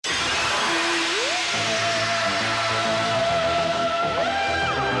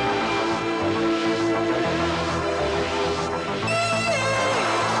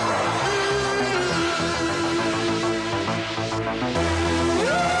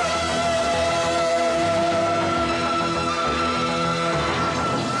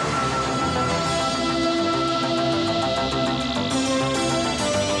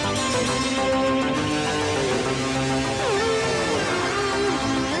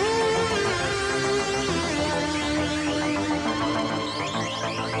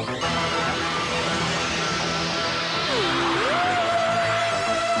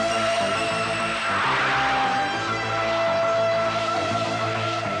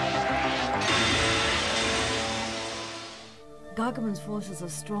Gargaman's forces are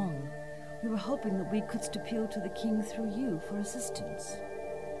strong. We were hoping that we could appeal to the king through you for assistance.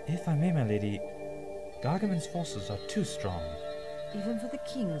 If I may, my lady, Gargaman's forces are too strong. Even for the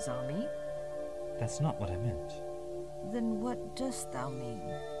king's army? That's not what I meant. Then what dost thou mean?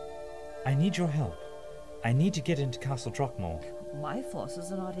 I need your help. I need to get into Castle Drakmoore. My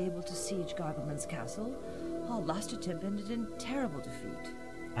forces are not able to siege Gargaman's castle. Our last attempt ended in terrible defeat.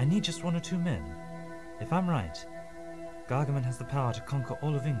 I need just 1 or 2 men. If I'm right, Gargaman has the power to conquer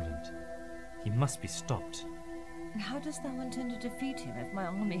all of England. He must be stopped. And how dost thou intend to defeat him if my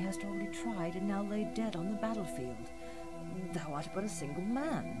army has already tried and now lay dead on the battlefield? Thou art but a single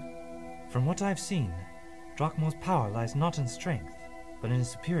man. From what I've seen, Drakmoore's power lies not in strength, but in his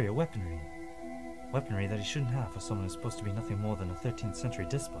superior weaponry. Weaponry that he shouldn't have for someone who's supposed to be nothing more than a 13th century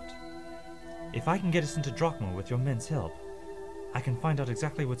despot. If I can get us into Drakmoore with your men's help, I can find out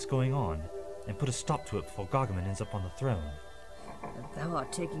exactly what's going on and put a stop to it before Gargaman ends up on the throne. Thou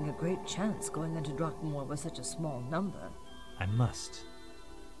art taking a great chance going into Drakmoore with such a small number. I must.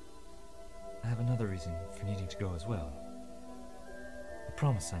 I have another reason for needing to go as well. A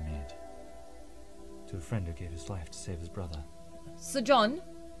promise I made to a friend who gave his life to save his brother. Sir John?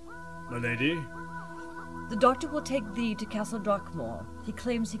 My lady? The doctor will take thee to Castle Drakmoore. He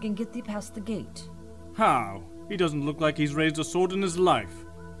claims he can get thee past the gate. How? He doesn't look like he's raised a sword in his life.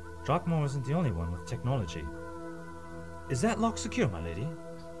 Drakmoore isn't the only one with technology. Is that lock secure, my lady?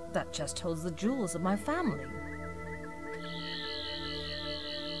 That chest holds the jewels of my family.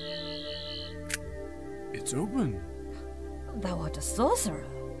 It's open. Thou art a sorcerer.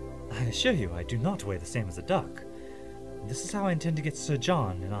 I assure you I do not weigh the same as a duck. This is how I intend to get Sir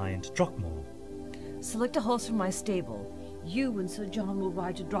John and I into Drakmoore. Select a horse from my stable. You and Sir John will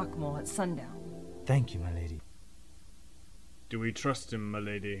ride to Drakmoore at sundown. Thank you, my lady. Do we trust him, my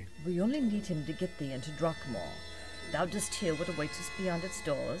lady? We only need him to get thee into Drakmoore. Thou dost hear what awaits us beyond its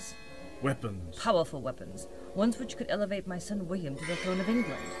doors? Weapons. Powerful weapons. Ones which could elevate my son William to the throne of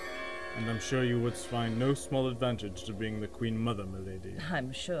England. And I'm sure you would find no small advantage to being the Queen Mother, my lady.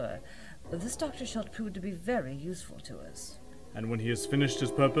 I'm sure. This doctor shall prove to be very useful to us. And when he has finished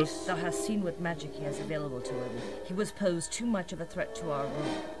his purpose? Thou hast seen what magic he has available to him. He was posed too much of a threat to our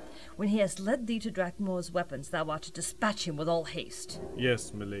rule. When he has led thee to Drakmoore's weapons, thou art to dispatch him with all haste.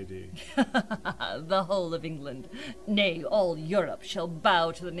 Yes, my lady. The whole of England, nay, all Europe, shall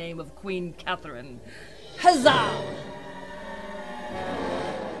bow to the name of Queen Catherine. Huzzah!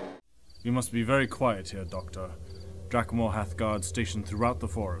 You must be very quiet here, Doctor. Drakmoore hath guards stationed throughout the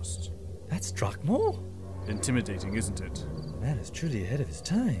forest. That's Drakmoore? Intimidating, isn't it? The man is truly ahead of his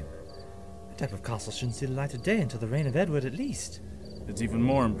time. That type of castle shouldn't see the light of day until the reign of Edward at least. It's even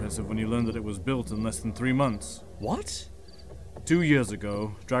more impressive when you learn that it was built in less than 3 months. What? 2 years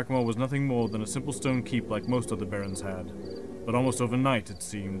ago, Drakmoore was nothing more than a simple stone keep like most other barons had. But almost overnight, it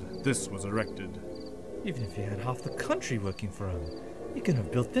seemed, this was erected. Even if he had half the country working for him, he couldn't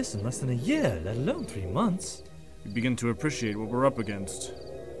have built this in less than a year, let alone 3 months. You begin to appreciate what we're up against.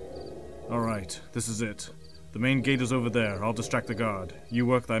 Alright, this is it. The main gate is over there. I'll distract the guard. You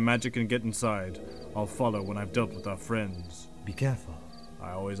work thy magic and get inside. I'll follow when I've dealt with our friends. Be careful.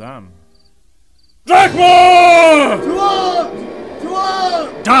 I always am. Drakmoore! To arms! To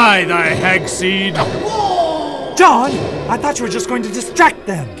arms! Die, thy hag seed! John! I thought you were just going to distract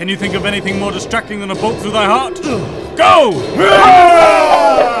them! Can you think of anything more distracting than a bolt through thy heart? Go!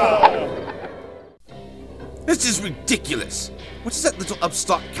 This is ridiculous! What does that little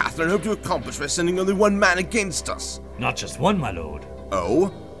upstart Catherine hope to accomplish by sending only one man against us? Not just one, my lord.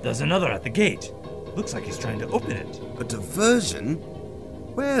 Oh? There's another at the gate. Looks like he's trying to open it. A diversion?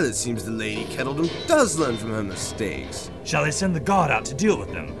 Well, it seems the Lady Kettledom does learn from her mistakes. Shall I send the guard out to deal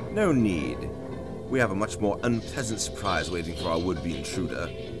with them? No need. We have a much more unpleasant surprise waiting for our would-be intruder.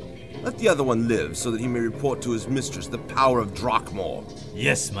 Let the other one live so that he may report to his mistress the power of Drakmoore.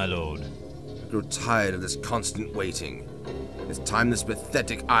 Yes, my lord. I grow tired of this constant waiting. It's time this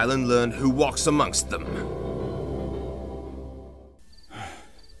pathetic island learned who walks amongst them.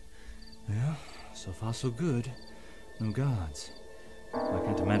 Well, so far so good. No guards. I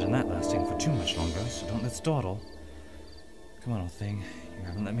can't imagine that lasting for too much longer, so don't let's dawdle. Come on, old thing. You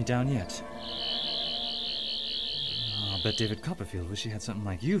haven't let me down yet. Oh, I'll bet David Copperfield wish he had something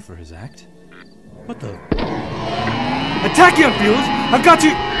like you for his act. What the? Attack, you fools! I've got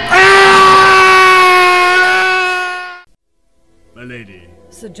you! My lady.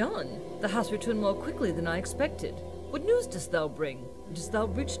 Sir John, thou hast returned more quickly than I expected. What news dost thou bring? Dost thou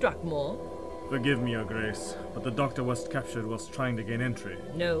reach Drakmoore? Forgive me, your grace, but the doctor was captured whilst trying to gain entry.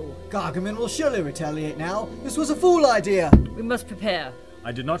 No. Gargaman will surely retaliate now. This was a fool idea. We must prepare.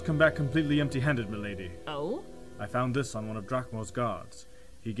 I did not come back completely empty-handed, my lady. Oh? I found this on one of Drakmoore's guards.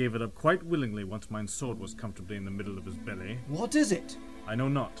 He gave it up quite willingly once mine sword was comfortably in the middle of his belly. What is it? I know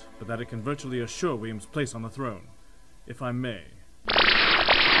not, but that it can virtually assure William's place on the throne. If I may.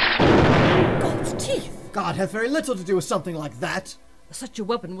 God's teeth! God hath very little to do with something like that. Such a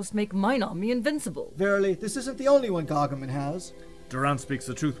weapon must make mine army invincible. Verily, this isn't the only one Gargaman has. Durand speaks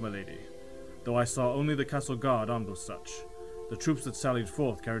the truth, my lady. Though I saw only the castle guard armed with such. The troops that sallied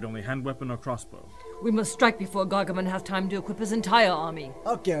forth carried only hand weapon or crossbow. We must strike before Gargaman hath time to equip his entire army.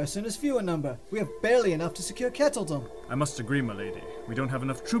 Our garrison is few in number. We have barely enough to secure Kettledom. I must agree, my lady. We don't have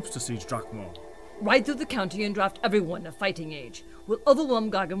enough troops to siege Drakmoore. Ride through the county and draft everyone of fighting age. We'll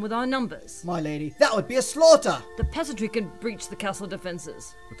overwhelm Gargan with our numbers. My lady, that would be a slaughter! The peasantry can breach the castle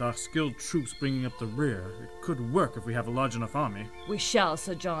defenses. With our skilled troops bringing up the rear, it could work if we have a large enough army. We shall,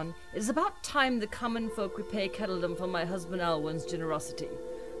 Sir John. It is about time the common folk repay Kettledom for my husband Alwyn's generosity.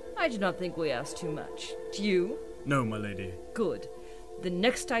 I do not think we ask too much. Do you? No, my lady. Good. The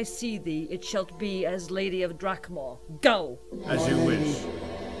next I see thee, it shalt be as Lady of Drakmoore. Go! As you wish.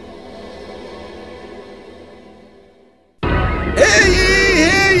 Hear ye,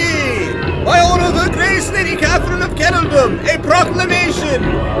 hear ye! By order of her Grace Lady Catherine of Kettledom, a proclamation!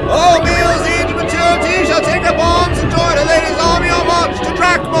 All males aged maturity shall take up arms and join her lady's army on march to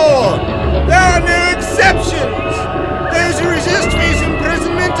Drakmoore! There are no exceptions! Those who resist face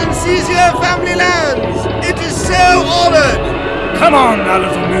imprisonment and seize your family lands! It is so ordered! Come on, thou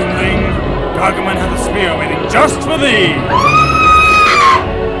little moonling! Gargaman hath a spear waiting just for thee!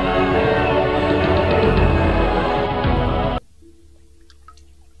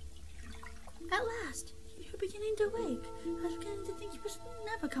 At last, you're beginning to wake. I was beginning to think you would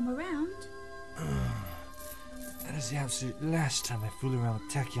never come around. That is the absolute last time I fool around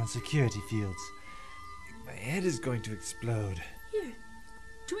with Tachyon security fields. My head is going to explode. Here,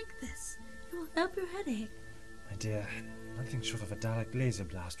 drink this. It will help your headache. My dear, nothing short of a Dalek laser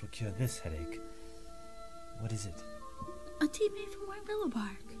blast will cure this headache. What is it? A tea made from white willow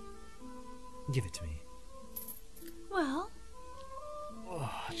bark. Give it to me. Well, Oh,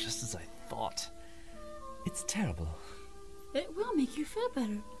 just as I thought. It's terrible. it will make you feel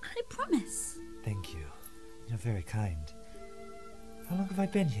better. I promise. Thank you. You're very kind. How long have I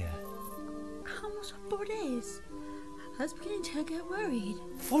been here? Almost 4 days. I was beginning to get worried.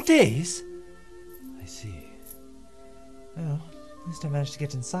 4 days? I see. Well, at least I managed to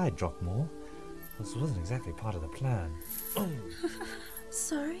get inside Drakmoore. This wasn't exactly part of the plan.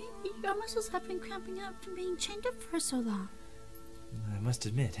 Sorry, your muscles have been cramping up from being chained up for so long. I must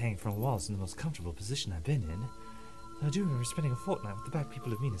admit, hanging from a wall isn't the most comfortable position I've been in. I do remember spending a fortnight with the bad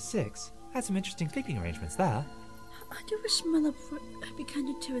people of Mina 6. I had some interesting sleeping arrangements there. I do wish my love had be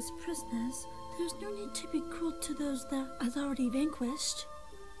kinder to his prisoners. There's no need to be cruel to those that I've already vanquished.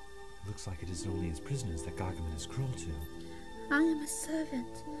 Looks like it is only his prisoners that Gargaman is cruel to. I am a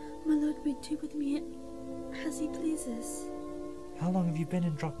servant. My lord may do with me as he pleases. How long have you been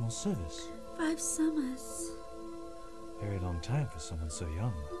in Drakmoore's service? 5 summers. Very long time for someone so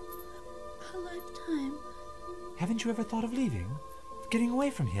young. A lifetime. Haven't you ever thought of leaving? Of getting away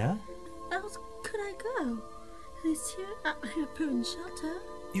from here? Else could I go? At least here I have proven shelter.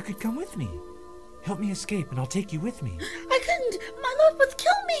 You could come with me. Help me escape and I'll take you with me. I couldn't! My lord would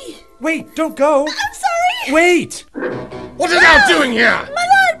kill me! Wait, don't go! I'm sorry! Wait! What are thou doing here? My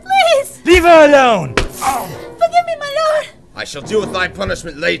lord, please! Leave her alone! Forgive me, my lord! I shall deal with thy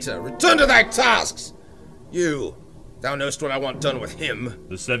punishment later. Return to thy tasks! You, thou knowest what I want done with him.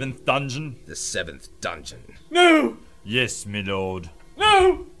 The Seventh Dungeon? The Seventh Dungeon. No! Yes, my lord.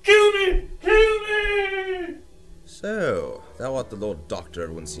 No! Kill me! Kill me! So, thou art the Lord Doctor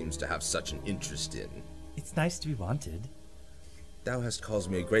everyone seems to have such an interest in. It's nice to be wanted. Thou hast caused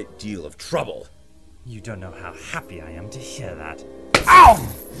me a great deal of trouble. You don't know how happy I am to hear that.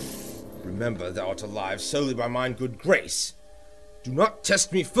 Remember, thou art alive solely by mine good grace. Do not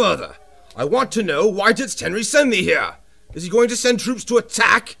test me further. I want to know, why didst Henry send thee here? Is he going to send troops to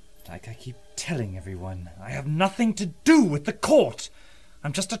attack? Like I keep telling everyone, I have nothing to do with the court.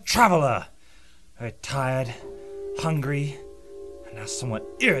 I'm just a traveler. Very tired, hungry, and now somewhat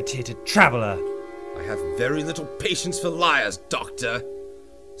irritated traveler. I have very little patience for liars, Doctor.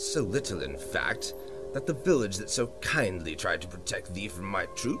 So little, in fact, that the village that so kindly tried to protect thee from my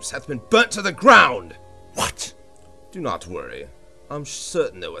troops hath been burnt to the ground. What? Do not worry. I'm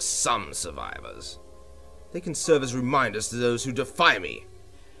certain there were some survivors. They can serve as reminders to those who defy me.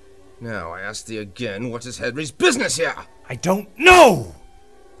 Now, I ask thee again, what is Henry's business here? I don't know!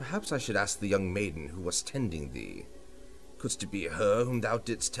 Perhaps I should ask the young maiden who was tending thee. Couldst it be her whom thou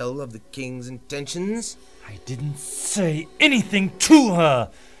didst tell of the king's intentions? I didn't say anything to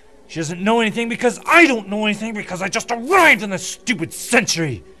her. She doesn't know anything because I don't know anything because I just arrived in this stupid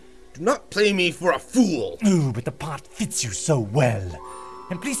century. Do not play me for a fool. Ooh, but the part fits you so well.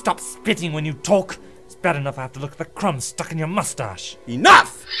 And please stop spitting when you talk. It's bad enough I have to look at the crumbs stuck in your mustache.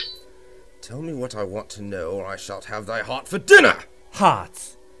 Enough! Tell me what I want to know, or I shall have thy heart for dinner.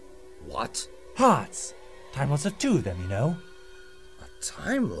 Hearts. What? Hearts. Time Lords have 2 of them, you know. A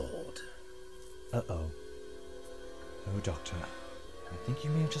Time Lord? Uh-oh. Oh, Doctor. I think you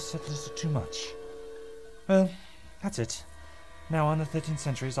may have just said a little too much. Well, that's it. Now on, the 13th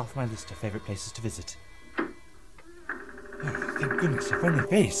century is off my list of favourite places to visit. Oh, thank goodness, a friendly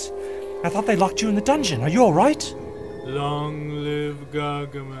face. I thought they locked you in the dungeon. Are you all right? Long live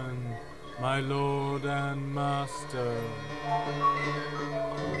Gargaman, my lord and master.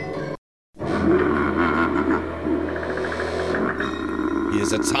 He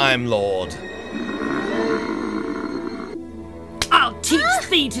is a Time Lord. I'll teach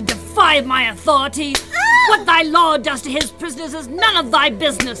thee to defy my authority. What thy lord does to his prisoners is none of thy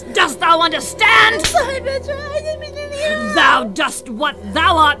business. Dost thou understand? Sorry, Badger. I didn't mean to. Thou dost what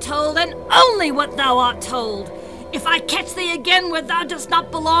thou art told, and only what thou art told. If I catch thee again where thou dost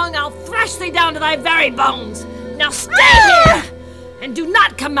not belong, I'll thrash thee down to thy very bones. Now stay here, and do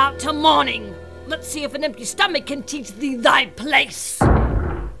not come out till morning. Let's see if an empty stomach can teach thee thy place.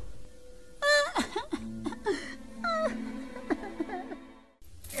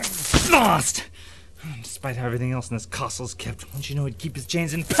 Lost! Despite how everything else in this castle's kept, don't you know he'd keep his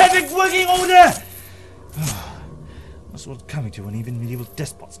chains in perfect working order? That's what's coming to when even medieval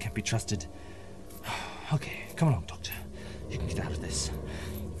despots can't be trusted. Okay, come along, Doctor. You can get out of this.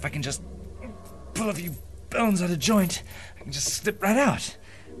 If I can just pull a few bones out of joint, I can just slip right out.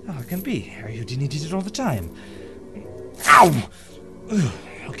 Oh, it can be. You need it all the time. Ow! Ugh,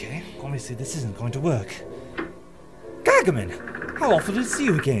 okay, obviously this isn't going to work. Gargaman! How awful to see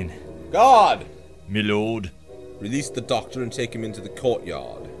you again. Guard! My lord. Release the doctor and take him into the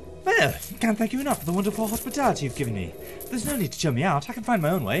courtyard. Well, can't thank you enough for the wonderful hospitality you've given me. There's no need to show me out. I can find my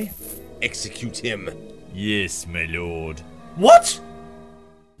own way. Execute him. Yes, my lord. What?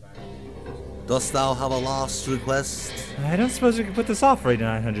 Dost thou have a last request? I don't suppose we can put this off for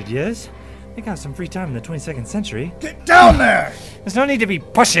 900 years. I think I have some free time in the 22nd century. Get down there! There's no need to be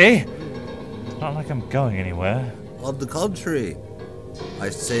pushy. It's not like I'm going anywhere. On the contrary, I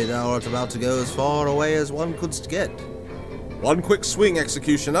say thou art about to go as far away as one couldst get. One quick swing,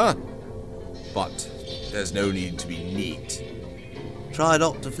 executioner. But there's no need to be neat. Try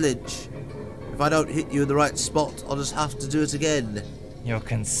not to flinch. If I don't hit you in the right spot, I'll just have to do it again. Your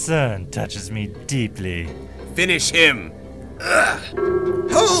concern touches me deeply. Finish him. Ugh.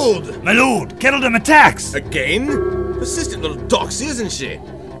 Hold! My lord, Kettledom attacks! Again? Persistent little doxy, isn't she?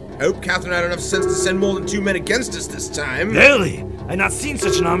 Hope Catherine had enough sense to send more than 2 men against us this time. Really? I've not seen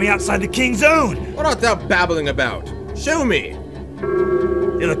such an army outside the king's own. What art thou babbling about? Show me.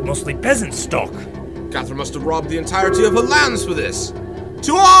 They look mostly peasant stock. Catherine must have robbed the entirety of her lands for this.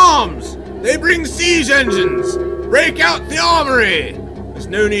 To arms! They bring siege engines! Break out the armory! There's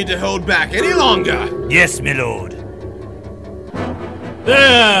no need to hold back any longer. Yes, my lord.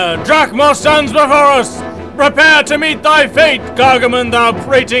 There! Drakmoore stands before us! Prepare to meet thy fate, Gargaman, thou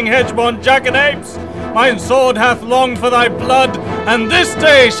prating hedge-born jackanapes! Mine sword hath longed for thy blood, and this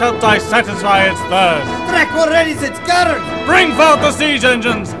day shalt thou satisfy its thirst. Drakmoore readies its guards! Bring forth the siege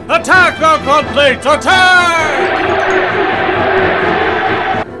engines! Attack, thou clodplates! Attack!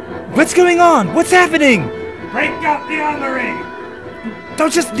 What's going on? What's happening? Break out the armory!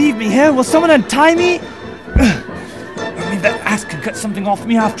 Don't just leave me here. Will someone untie me? I mean, that axe can cut something off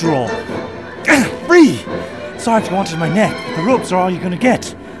me after all. Free! Sorry if you wanted my neck. The ropes are all you're gonna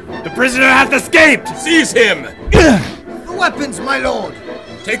get. The prisoner hath escaped! Seize him! The weapons, my lord!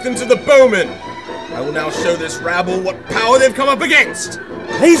 Take them to the bowmen! I will now show this rabble what power they've come up against!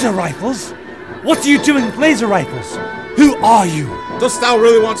 Laser rifles? What are you doing with laser rifles? Who are you? Dost thou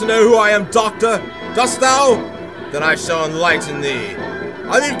really want to know who I am, Doctor? Dost thou? Then I shall enlighten thee.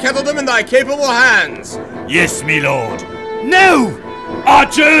 I leave Kettledom in thy capable hands. Yes, my lord. No!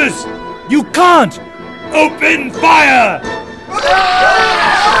 Archers! You can't! Open fire!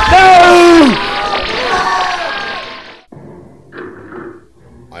 No!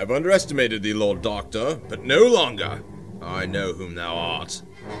 I have underestimated thee, Lord Doctor, but no longer. I know whom thou art.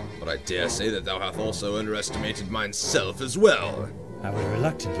 But I dare say that thou hast also underestimated myself as well. I would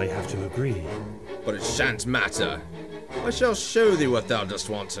reluctantly have to agree. But it shan't matter. I shall show thee what thou dost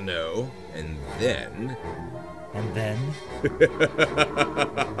want to know, and then... And then?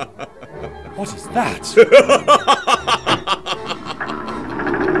 What is that?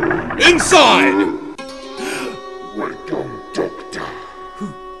 Inside! Welcome, Doctor.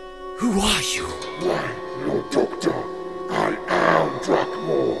 Who are you? Why, Lord Doctor, I am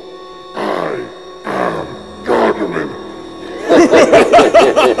Drakmoore. I am Gargaman.